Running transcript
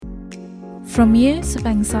From years of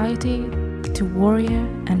anxiety to warrior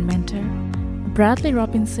and mentor, Bradley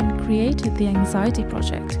Robinson created the Anxiety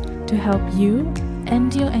Project to help you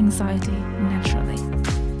end your anxiety naturally.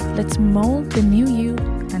 Let's mold the new you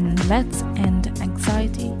and let's end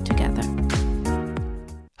anxiety together.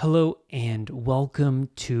 Hello and welcome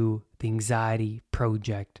to the Anxiety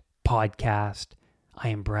Project podcast. I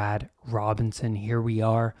am Brad Robinson. Here we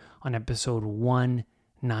are on episode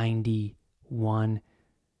 191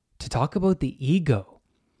 to talk about the ego,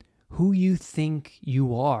 who you think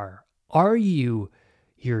you are. Are you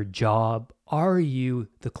your job? Are you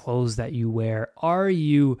the clothes that you wear? Are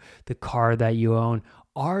you the car that you own?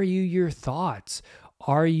 Are you your thoughts?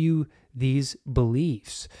 Are you these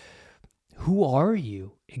beliefs? Who are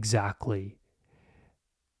you exactly?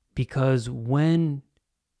 Because when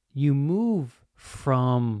you move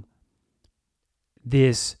from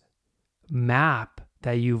this map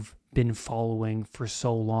that you've been following for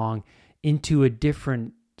so long into a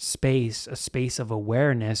different space, a space of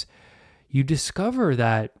awareness, you discover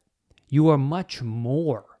that you are much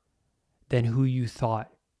more than who you thought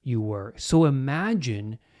you were. So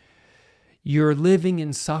imagine you're living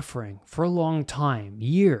in suffering for a long time,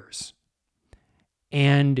 years,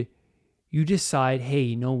 and you decide, hey,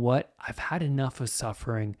 you know what? I've had enough of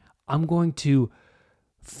suffering. I'm going to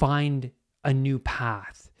find a new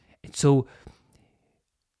path. And so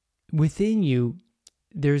within you,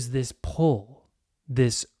 there's this pull,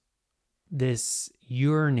 this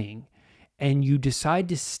yearning, and you decide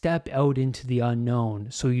to step out into the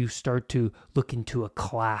unknown. So you start to look into a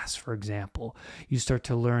class, for example. You start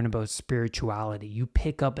to learn about spirituality. You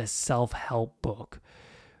pick up a self-help book.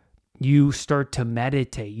 You start to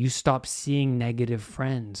meditate. You stop seeing negative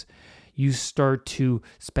friends. You start to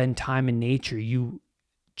spend time in nature. You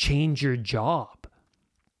change your job.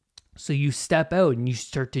 So you step out and you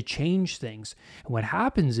start to change things. And what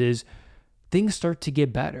happens is things start to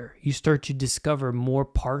get better. You start to discover more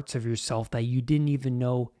parts of yourself that you didn't even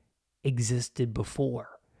know existed before.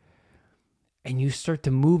 And you start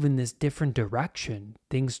to move in this different direction.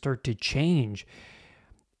 Things start to change.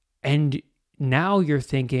 And now you're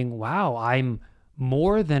thinking, wow, I'm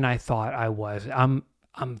more than I thought I was. I'm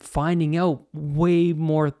finding out way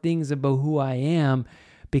more things about who I am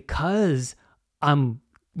because I'm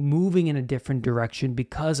moving in a different direction,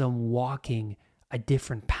 because I'm walking a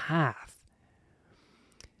different path.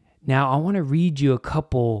 Now, I want to read you a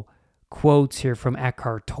couple quotes here from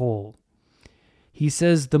Eckhart Tolle. He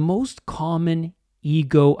says, the most common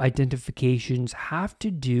ego identifications have to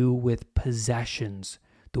do with possessions,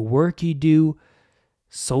 the work you do,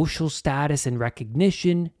 social status and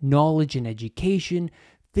recognition, knowledge and education,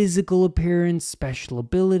 physical appearance, special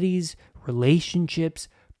abilities, relationships,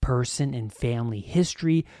 person and family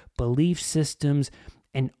history, belief systems,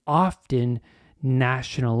 and often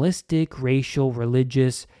nationalistic, racial,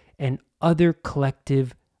 religious, and other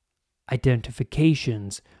collective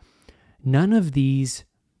identifications. None of these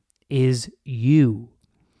is you.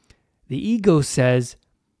 The ego says,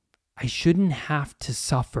 I shouldn't have to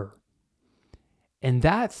suffer. And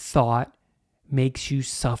that thought makes you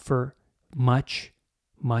suffer much,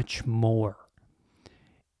 much more.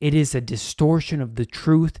 It is a distortion of the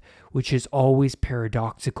truth, which is always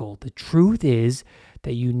paradoxical. The truth is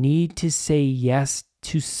that you need to say yes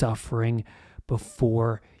to suffering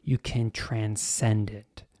before you can transcend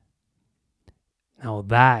it. Now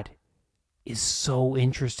that is so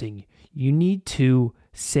interesting. You need to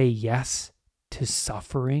say yes to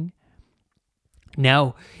suffering.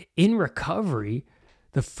 Now, in recovery,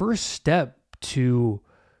 the first step to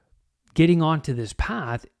getting onto this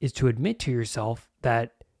path is to admit to yourself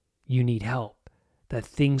that you need help, that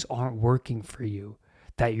things aren't working for you,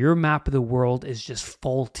 that your map of the world is just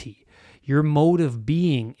faulty. Your mode of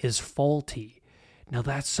being is faulty. Now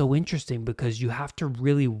that's so interesting because you have to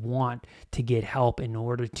really want to get help in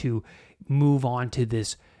order to move on to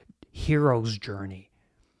this hero's journey.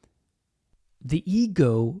 The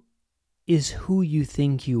ego is who you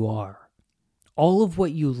think you are. All of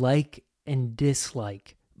what you like and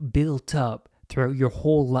dislike built up throughout your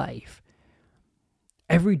whole life.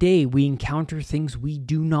 Every day we encounter things we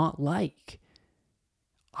do not like.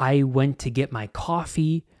 I went to get my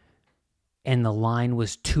coffee and the line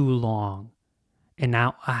was too long. And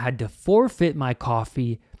now I had to forfeit my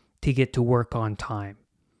coffee to get to work on time.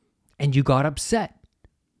 And you got upset.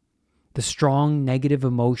 The strong negative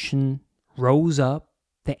emotion rose up,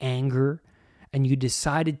 the anger, and you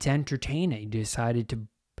decided to entertain it. You decided to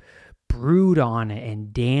brood on it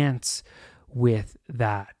and dance with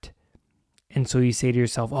that. And so you say to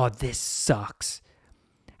yourself, oh, this sucks.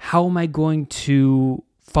 How am I going to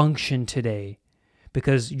function today?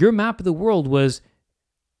 Because your map of the world was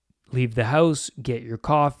leave the house, get your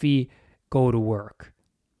coffee, go to work.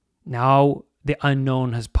 Now the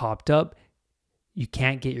unknown has popped up. You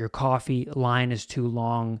can't get your coffee. Line is too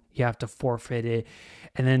long. You have to forfeit it.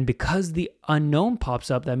 And then because the unknown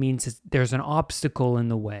pops up, that means there's an obstacle in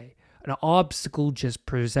the way. An obstacle just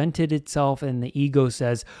presented itself and the ego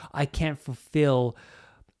says, I can't fulfill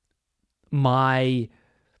my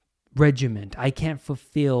regiment. I can't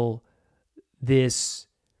fulfill this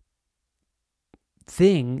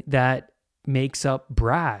thing that makes up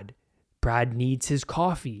Brad. Brad needs his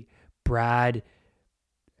coffee. Brad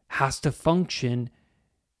has to function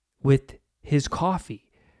with his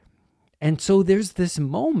coffee. And so there's this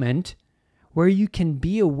moment where you can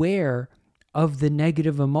be aware of the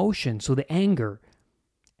negative emotion, so the anger,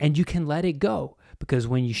 and you can let it go. Because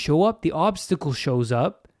when you show up, the obstacle shows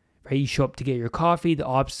up, right? You show up to get your coffee, the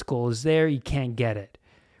obstacle is there, you can't get it,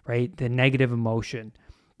 right? The negative emotion.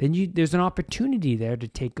 Then there's an opportunity there to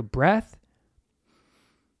take a breath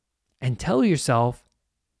and tell yourself,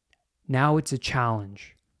 now it's a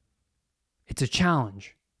challenge. It's a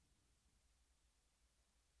challenge.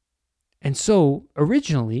 And so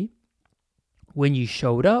originally, when you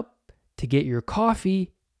showed up to get your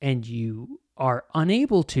coffee and you are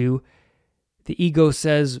unable to, the ego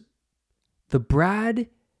says, the Brad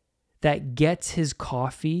that gets his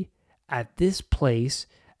coffee at this place,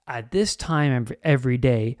 at this time every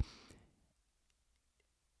day,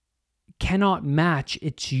 cannot match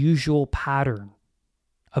its usual pattern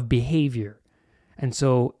of behavior. And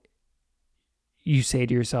so you say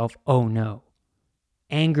to yourself, oh no.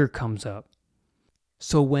 Anger comes up.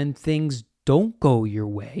 So when things don't go your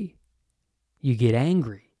way, you get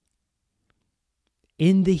angry.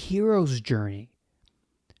 In the hero's journey,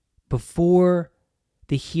 before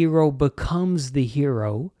the hero becomes the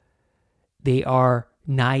hero, they are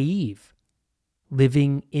naive,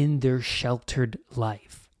 living in their sheltered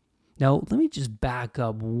life. Now, let me just back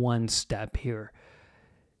up one step here.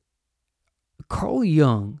 Carl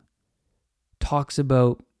Jung talks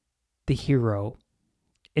about the hero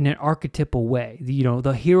in an archetypal way.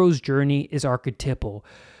 The hero's journey is archetypal,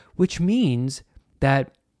 which means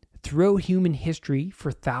that throughout human history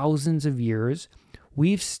for thousands of years,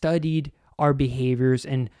 we've studied our behaviors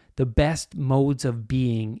and the best modes of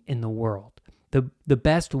being in the world, the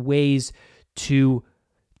best ways to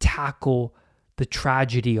tackle the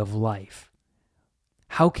tragedy of life.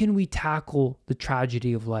 How can we tackle the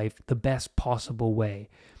tragedy of life the best possible way?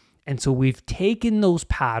 And so we've taken those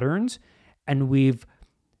patterns and we've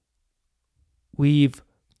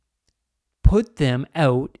put them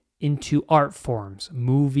out into art forms,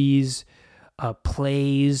 movies,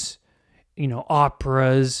 plays,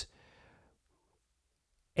 operas.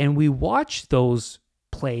 And we watch those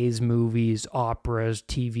plays, movies, operas,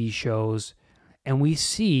 TV shows, and we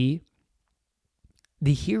see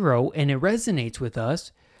the hero and it resonates with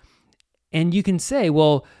us. And you can say,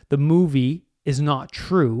 well, the movie is not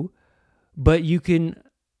true, but you can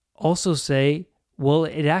also say, well,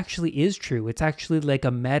 it actually is true. It's actually like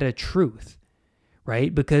a meta truth,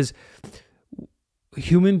 right? Because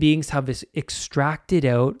human beings have extracted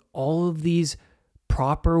out all of these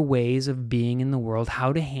proper ways of being in the world,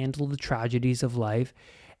 how to handle the tragedies of life,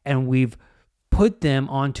 and we've put them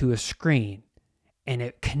onto a screen and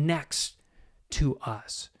it connects to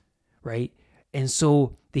us, right? And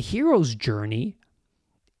so the hero's journey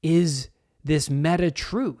is this meta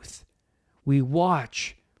truth. We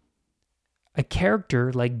watch a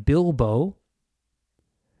character like Bilbo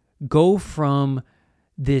go from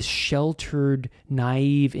this sheltered,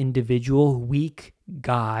 naive individual, weak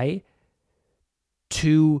guy,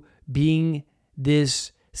 to being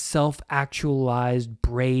this self-actualized,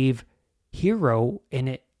 brave hero, and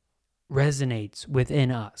it resonates within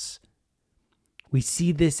us. We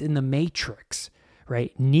see this in the Matrix,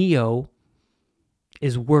 right? Neo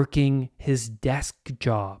is working his desk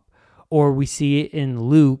job. Or we see it in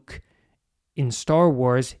Luke in Star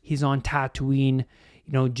Wars. He's on Tatooine,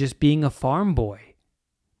 just being a farm boy.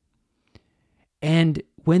 And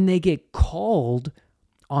when they get called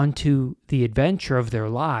onto the adventure of their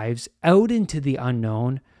lives, out into the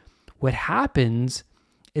unknown, what happens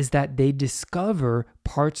is that they discover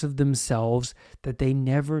parts of themselves that they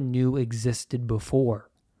never knew existed before.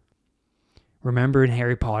 Remember in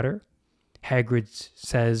Harry Potter, Hagrid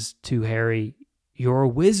says to Harry, "You're a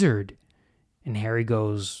wizard." And Harry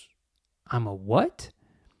goes, "I'm a what?"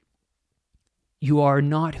 You are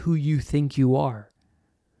not who you think you are.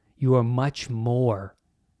 You are much more.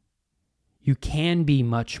 You can be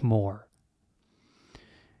much more.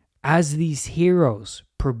 As these heroes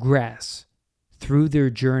progress through their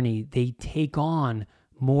journey, they take on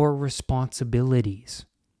more responsibilities.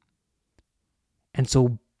 And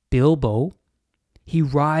so Bilbo, he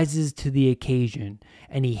rises to the occasion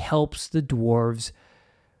and he helps the dwarves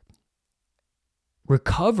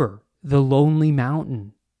recover the Lonely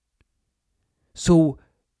Mountain. So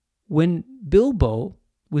when Bilbo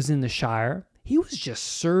was in the Shire, he was just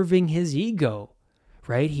serving his ego,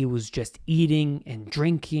 right? He was just eating and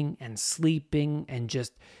drinking and sleeping and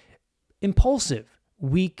just impulsive,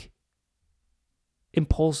 weak,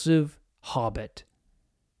 impulsive hobbit.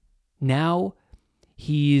 Now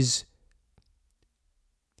he's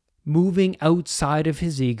moving outside of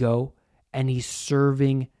his ego and he's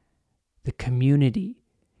serving the community.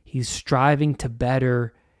 He's striving to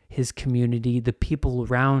better his community, the people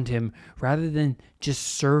around him, rather than just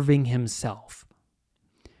serving himself.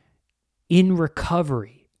 In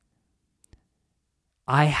recovery,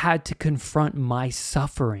 I had to confront my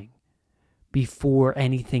suffering before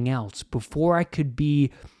anything else, before I could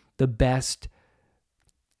be the best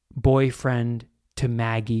boyfriend to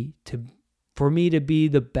Maggie, for me to be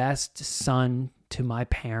the best son to my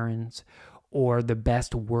parents, or the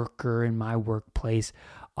best worker in my workplace.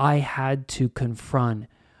 I had to confront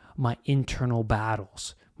my internal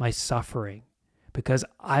battles, my suffering, because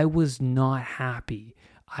I was not happy.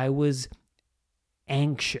 I was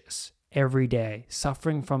anxious every day,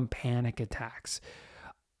 suffering from panic attacks.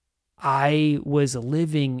 I was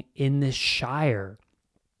living in this shire,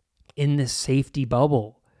 in this safety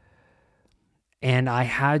bubble, and I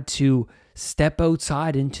had to step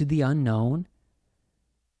outside into the unknown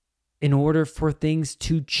in order for things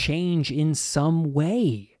to change in some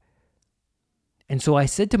way. And so I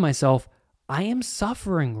said to myself, I am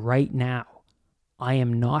suffering right now. I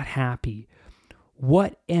am not happy.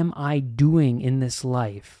 What am I doing in this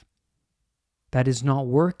life that is not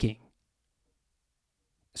working?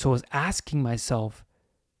 So I was asking myself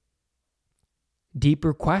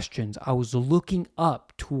deeper questions. I was looking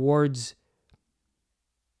up towards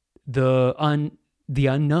the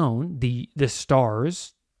unknown, the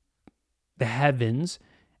stars, the heavens,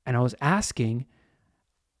 and I was asking,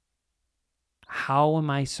 how am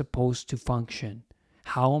I supposed to function?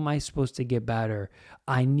 How am I supposed to get better?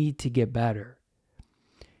 I need to get better.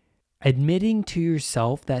 Admitting to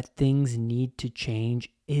yourself that things need to change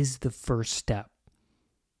is the first step.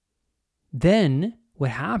 Then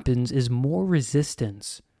what happens is more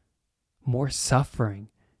resistance, more suffering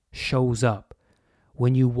shows up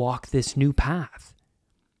when you walk this new path.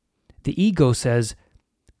 The ego says,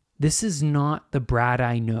 this is not the Brad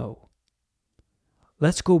I know.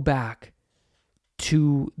 Let's go back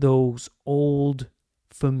to those old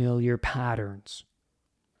familiar patterns.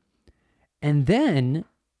 And then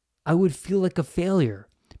I would feel like a failure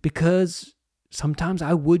because sometimes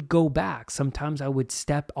I would go back. Sometimes I would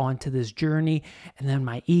step onto this journey and then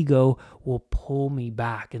my ego will pull me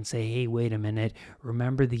back and say, hey, wait a minute.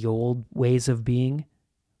 Remember the old ways of being?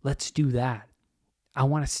 Let's do that. I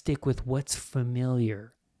want to stick with what's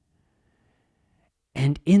familiar.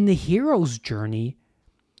 And in the hero's journey,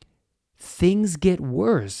 things get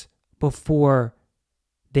worse before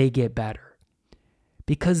they get better.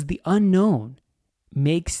 Because the unknown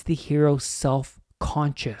makes the hero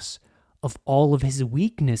self-conscious of all of his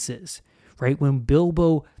weaknesses, right? When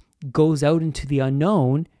Bilbo goes out into the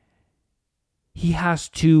unknown, he has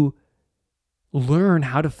to learn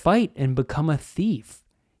how to fight and become a thief.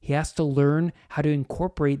 He has to learn how to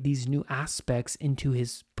incorporate these new aspects into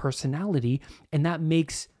his personality, and that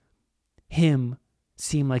makes him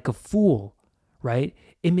seem like a fool, right?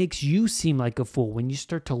 It makes you seem like a fool. When you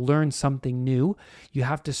start to learn something new, you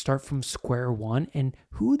have to start from square one, and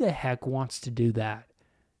who the heck wants to do that?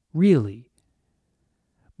 Really?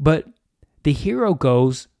 But the hero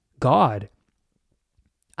goes, God,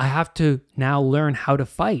 I have to now learn how to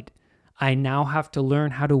fight. I now have to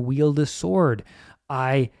learn how to wield a sword.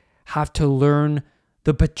 I have to learn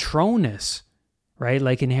the Patronus, right?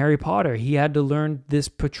 Like in Harry Potter, he had to learn this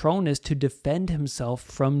Patronus to defend himself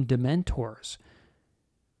from Dementors.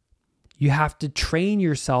 You have to train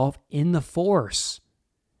yourself in the Force,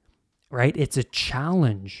 right? It's a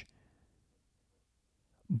challenge.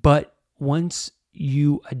 But once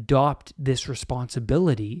you adopt this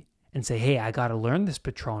responsibility and say, hey, I got to learn this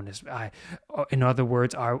Patronus. In other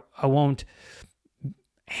words, I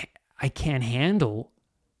can't handle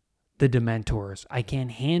the Dementors. I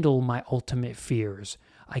can't handle my ultimate fears.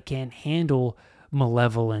 I can't handle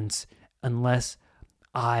malevolence unless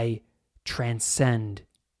I transcend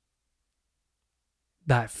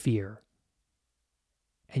that fear.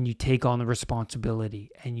 And you take on the responsibility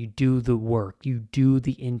and you do the work. You do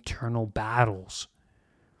the internal battles.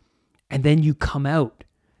 And then you come out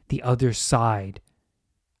the other side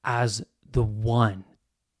as the one.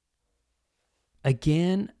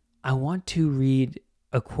 Again, I want to read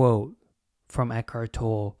a quote from Eckhart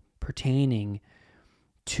Tolle pertaining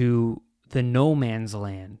to the no man's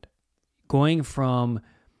land, going from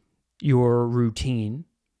your routine,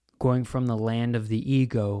 going from the land of the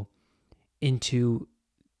ego into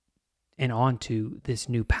and onto this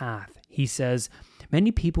new path. He says,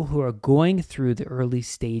 many people who are going through the early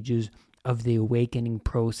stages of the awakening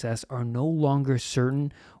process are no longer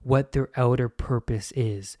certain what their outer purpose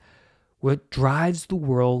is. What drives the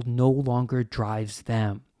world no longer drives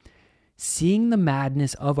them. Seeing the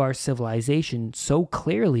madness of our civilization so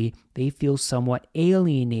clearly, they feel somewhat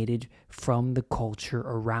alienated from the culture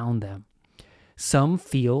around them. Some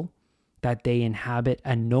feel that they inhabit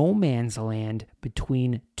a no man's land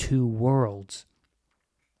between two worlds.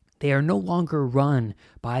 They are no longer run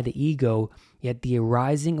by the ego, yet the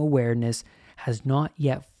arising awareness has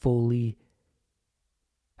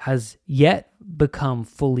yet become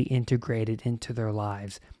fully integrated into their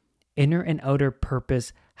lives. Inner and outer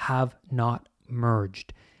purpose have not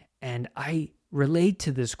merged. And I relate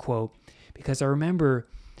to this quote because I remember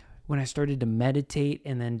when I started to meditate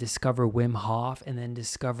and then discover Wim Hof and then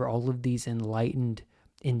discover all of these enlightened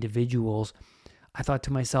individuals, I thought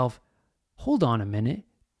to myself, hold on a minute.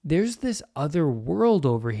 There's this other world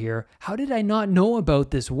over here. How did I not know about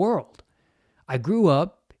this world? I grew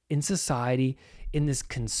up in society in this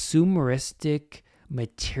consumeristic,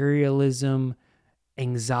 materialism,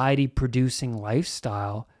 anxiety-producing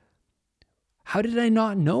lifestyle. How did I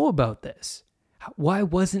not know about this? Why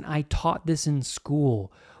wasn't I taught this in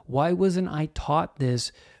school? Why wasn't I taught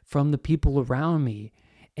this from the people around me?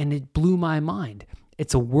 And it blew my mind.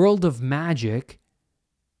 It's a world of magic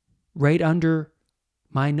right under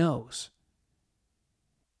my nose.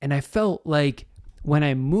 And I felt like when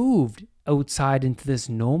I moved outside into this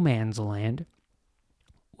no man's land,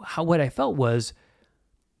 what I felt was,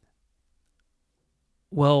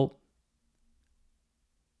 well,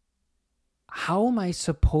 how am I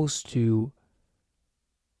supposed to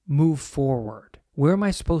move forward? Where am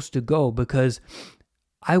I supposed to go? Because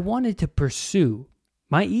I wanted to pursue.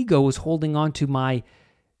 My ego was holding on to my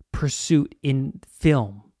pursuit in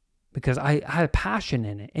film because I had a passion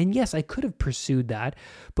in it. And yes, I could have pursued that,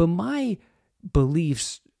 but my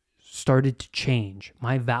beliefs started to change.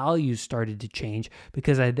 My values started to change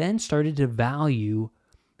because I then started to value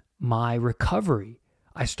my recovery.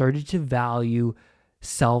 I started to value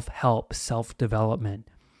self-help, self-development.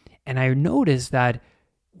 And I noticed that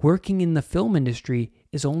working in the film industry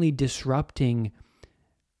is only disrupting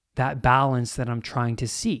that balance that I'm trying to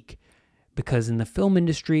seek. Because in the film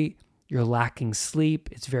industry, you're lacking sleep.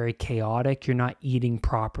 It's very chaotic. You're not eating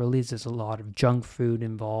properly. There's a lot of junk food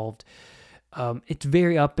involved. It's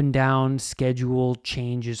very up and down. Schedule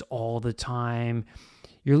changes all the time.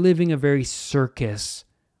 You're living a very circus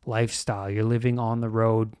lifestyle. You're living on the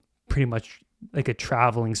road pretty much like a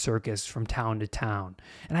traveling circus from town to town.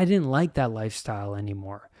 And I didn't like that lifestyle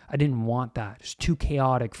anymore. I didn't want that. It's too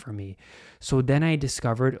chaotic for me. So then I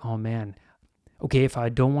discovered, oh man, okay, if I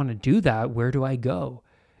don't want to do that, where do I go?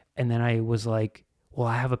 And then I was like, well,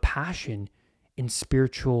 I have a passion in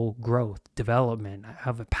spiritual growth, development. I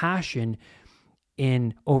have a passion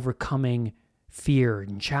in overcoming fear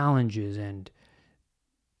and challenges and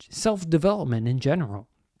self-development in general.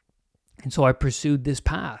 And so I pursued this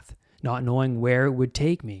path, not knowing where it would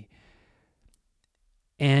take me.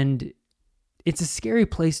 And it's a scary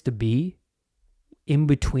place to be in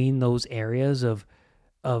between those areas of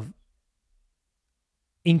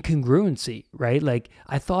incongruency, right? Like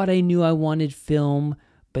I thought I knew I wanted film,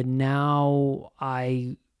 but now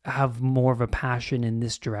I have more of a passion in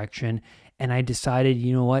this direction. And I decided,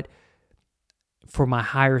 you know what? For my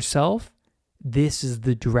higher self, this is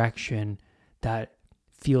the direction that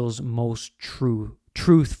feels most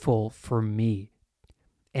truthful for me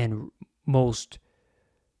and most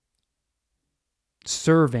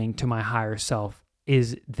serving to my higher self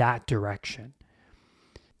is that direction.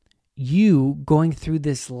 You going through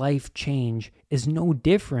this life change is no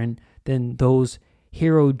different than those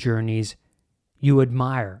hero journeys you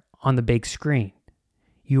admire on the big screen.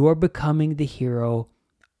 You are becoming the hero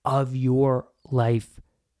of your life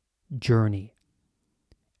journey.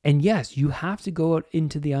 And yes, you have to go out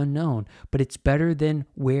into the unknown, but it's better than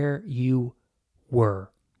where you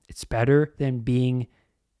were. It's better than being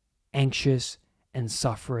anxious and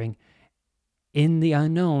suffering. In the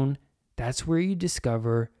unknown, that's where you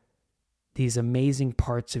discover these amazing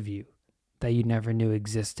parts of you that you never knew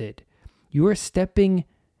existed. You are stepping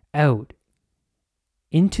out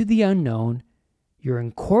into the unknown. You're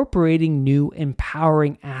incorporating new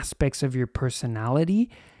empowering aspects of your personality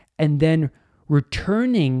and then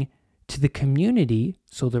returning to the community,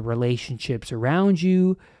 so the relationships around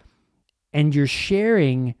you, and you're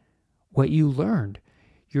sharing what you learned.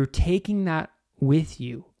 You're taking that with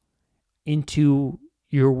you into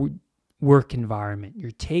your work environment.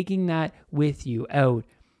 You're taking that with you out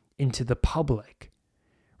into the public,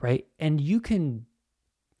 right? And you can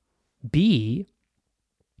be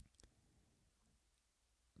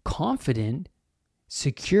confident,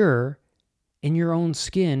 secure in your own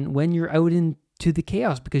skin when you're out into the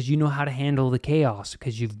chaos, because you know how to handle the chaos,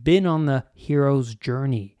 because you've been on the hero's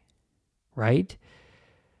journey, right?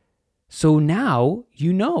 So now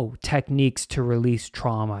you know techniques to release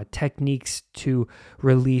trauma, techniques to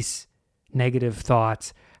release negative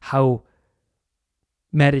thoughts, how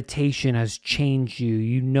meditation has changed you.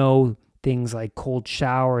 You know things like cold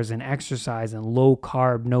showers and exercise and low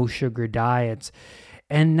carb, no sugar diets.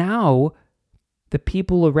 And now the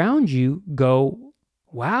people around you go,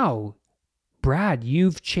 wow, Brad,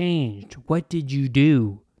 you've changed. What did you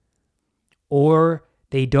do? Or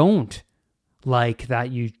they don't like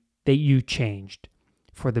that you changed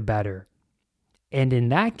for the better. And in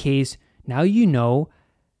that case, now you know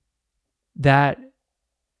that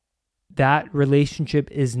that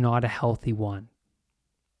relationship is not a healthy one.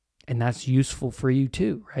 And that's useful for you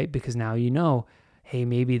too, right? Because now you know, hey,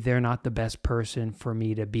 maybe they're not the best person for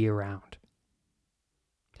me to be around.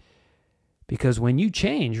 Because when you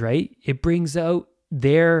change, right, it brings out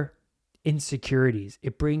their insecurities.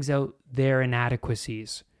 It brings out their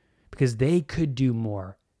inadequacies because they could do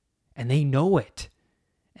more and they know it.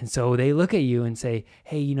 And so they look at you and say,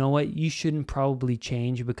 hey, you know what? You shouldn't probably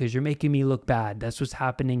change because you're making me look bad. That's what's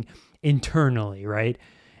happening internally, right?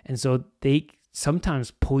 And so they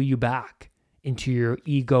sometimes pull you back into your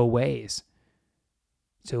ego ways.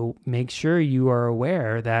 So make sure you are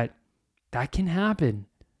aware that that can happen.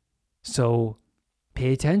 So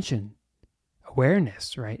pay attention.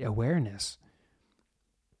 Awareness, right? Awareness.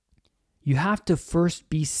 You have to first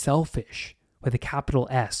be selfish with a capital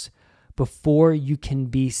S before you can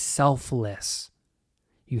be selfless.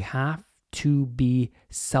 You have to be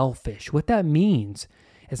selfish. What that means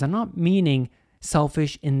is I'm not meaning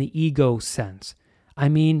selfish in the ego sense. I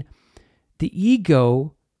mean, the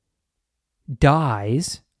ego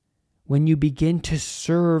dies when you begin to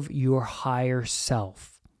serve your higher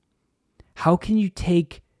self. How can you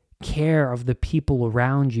take care of the people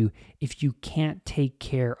around you if you can't take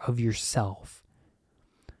care of yourself?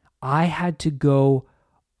 I had to go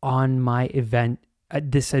on my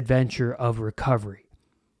this adventure of recovery.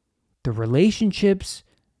 The relationships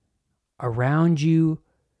around you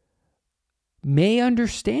may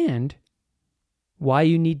understand why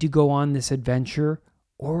you need to go on this adventure,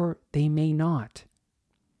 or they may not.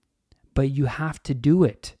 But you have to do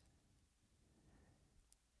it.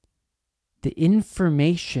 The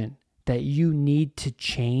information that you need to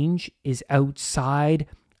change is outside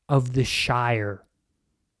of the shire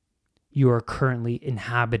you are currently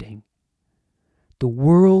inhabiting. The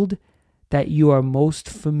world that you are most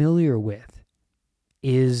familiar with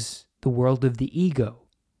is the world of the ego,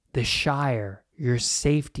 the shire, your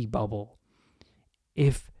safety bubble.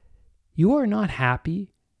 If you are not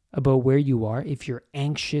happy about where you are, if you're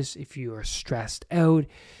anxious, if you are stressed out,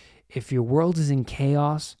 if your world is in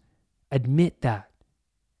chaos, admit that.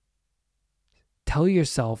 Tell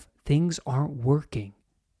yourself things aren't working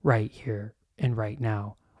right here and right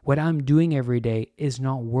now. What I'm doing every day is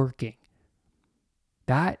not working.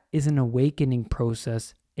 That is an awakening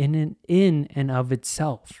process in and of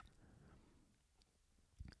itself.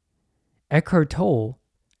 Eckhart Tolle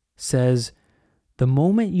says, the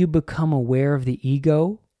moment you become aware of the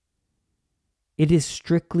ego, it is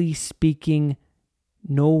strictly speaking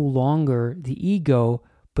no longer the ego,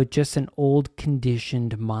 but just an old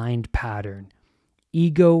conditioned mind pattern.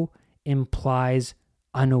 Ego implies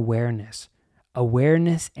unawareness.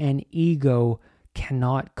 Awareness and ego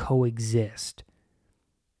cannot coexist.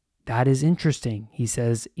 That is interesting. He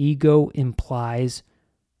says ego implies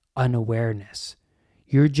unawareness.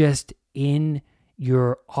 You're just in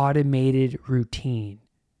your automated routine.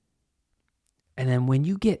 And then when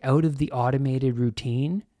you get out of the automated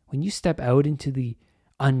routine, when you step out into the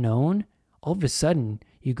unknown, all of a sudden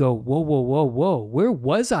you go, whoa, whoa, whoa, whoa. Where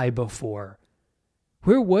was I before?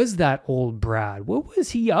 Where was that old Brad? What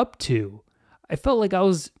was he up to? I felt like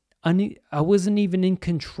I wasn't even in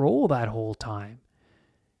control that whole time.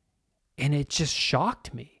 And it just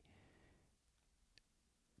shocked me.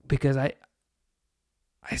 Because I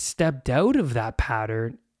stepped out of that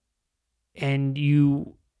pattern, and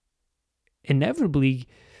you inevitably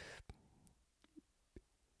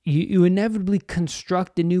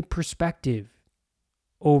construct a new perspective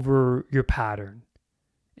over your pattern.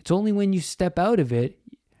 It's only when you step out of it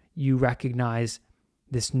you recognize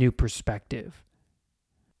this new perspective.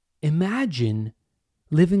 Imagine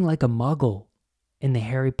living like a muggle in the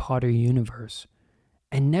Harry Potter universe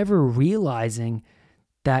and never realizing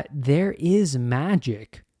that there is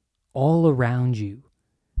magic all around you,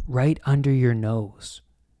 right under your nose.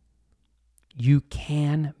 You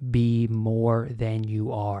can be more than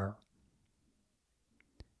you are.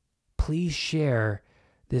 Please share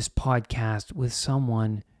this podcast with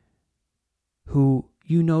someone who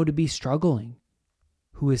you know to be struggling,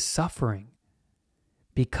 who is suffering,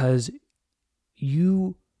 because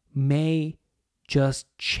you may just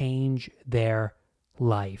change their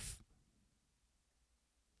life.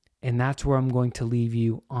 And that's where I'm going to leave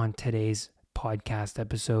you on today's podcast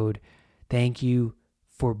episode. Thank you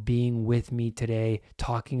for being with me today,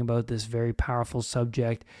 talking about this very powerful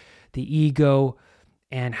subject, the ego,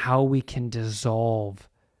 and how we can dissolve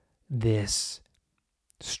this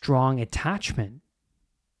strong attachment.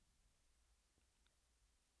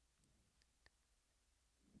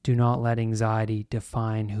 Do not let anxiety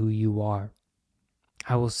define who you are.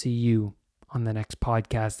 I will see you on the next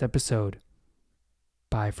podcast episode.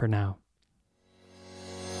 Bye for now.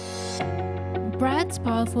 Brad's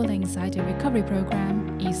Powerful Anxiety Recovery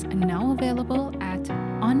Program is now available at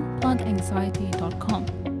unpluganxiety.com.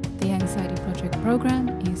 The Anxiety Project program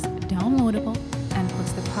is downloadable and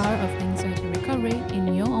puts the power of anxiety recovery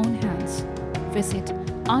in your own hands. Visit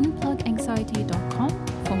unpluganxiety.com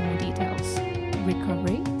for more details.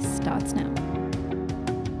 Recovery starts now.